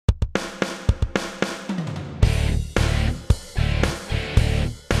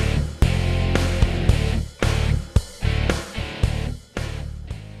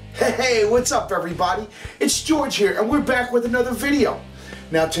Hey, what's up everybody? It's George here and we're back with another video.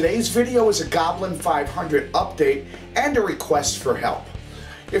 Now today's video is a Goblin 500 update and a request for help.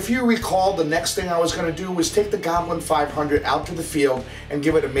 If you recall, the next thing I was going to do was take the Goblin 500 out to the field and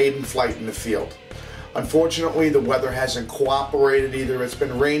give it a maiden flight in the field. Unfortunately, the weather hasn't cooperated either. It's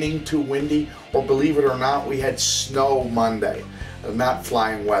been raining, too windy, or believe it or not, we had snow Monday, not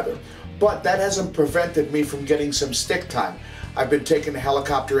flying weather. But that hasn't prevented me from getting some stick time. I've been taking the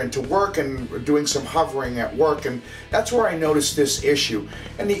helicopter into work and doing some hovering at work, and that's where I noticed this issue.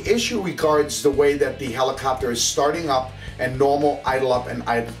 And the issue regards the way that the helicopter is starting up and normal, idle up, and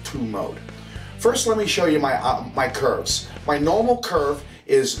idle to mode. First, let me show you my curves. My normal curve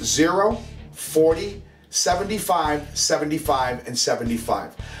is 0, 40, 75, 75, and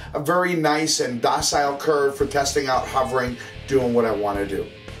 75. A very nice and docile curve for testing out hovering, doing what I want to do.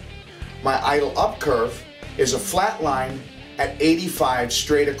 My idle up curve is a flat line at 85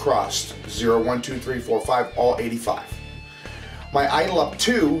 straight across, 0, 1, 2, 3, 4, 5, all 85. My idle up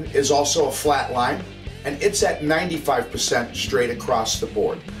 2 is also a flat line, and it's at 95% straight across the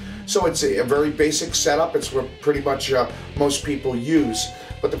board. So it's a very basic setup. It's what pretty much most people use.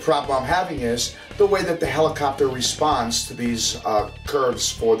 But the problem I'm having is the way that the helicopter responds to these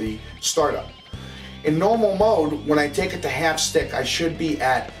curves for the startup. In normal mode, when I take it to half stick, I should be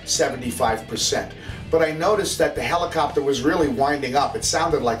at 75%. But I noticed that the helicopter was really winding up. It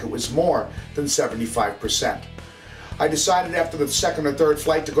sounded like it was more than 75%. I decided after the second or third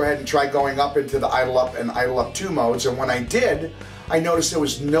flight to go ahead and try going up into the idle up and idle up 2 modes. And when I did, I noticed there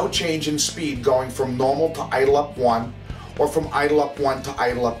was no change in speed going from normal to idle up 1 or from idle up 1 to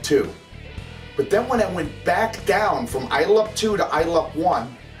idle up 2. But then when I went back down from idle up 2 to idle up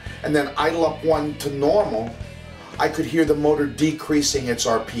 1 and then idle up 1 to normal, I could hear the motor decreasing its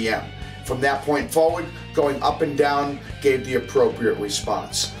RPM. From that point forward, going up and down gave the appropriate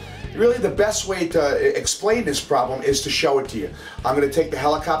response. Really, the best way to explain this problem is to show it to you. I'm going to take the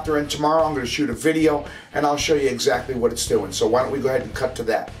helicopter in tomorrow, I'm going to shoot a video, and I'll show you exactly what it's doing. So why don't we go ahead and cut to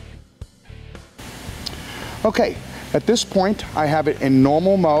that. Okay, at this point I have it in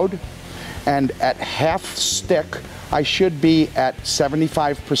normal mode, and at half stick I should be at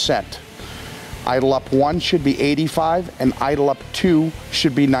 75%. Idle up 1 should be 85 and idle up 2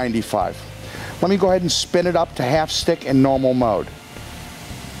 should be 95. Let me go ahead and spin it up to half stick in normal mode.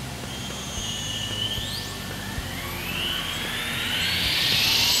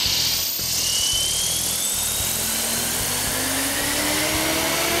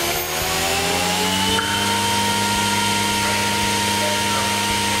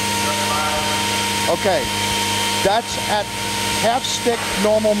 Okay, that's at half stick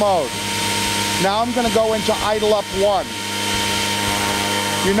normal mode. Now I'm going to go into idle up 1.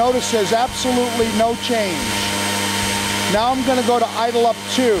 You notice there's absolutely no change. Now I'm going to go to idle up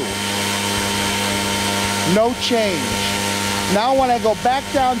 2. No change. Now when I go back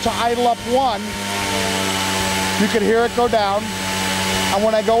down to idle up 1, you can hear it go down. And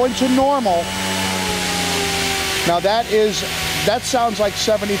when I go into normal, now that sounds like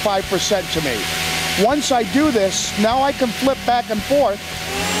 75% to me. Once I do this, now I can flip back and forth.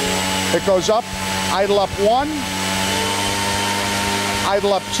 It goes up, idle up 1,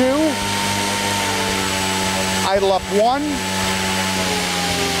 idle up 2, idle up 1,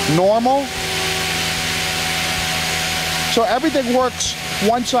 normal. So everything works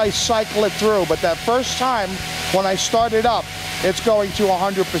once I cycle it through, but that first time when I start it up, it's going to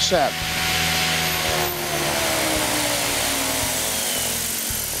 100%.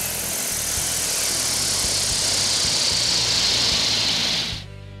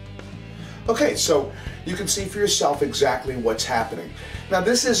 Okay, so you can see for yourself exactly what's happening. Now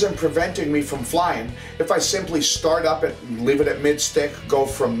this isn't preventing me from flying. If I simply start up and leave it at mid-stick, go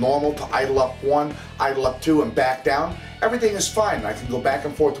from normal to idle up 1, idle up 2, and back down, everything is fine. I can go back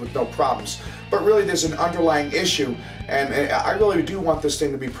and forth with no problems. But really there's an underlying issue, and I really do want this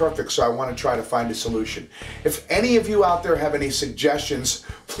thing to be perfect, so I want to try to find a solution. If any of you out there have any suggestions,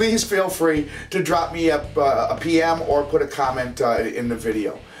 please feel free to drop me a PM or put a comment in the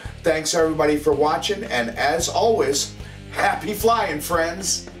video. Thanks everybody for watching, and as always, happy flying,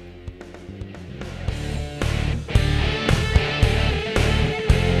 friends!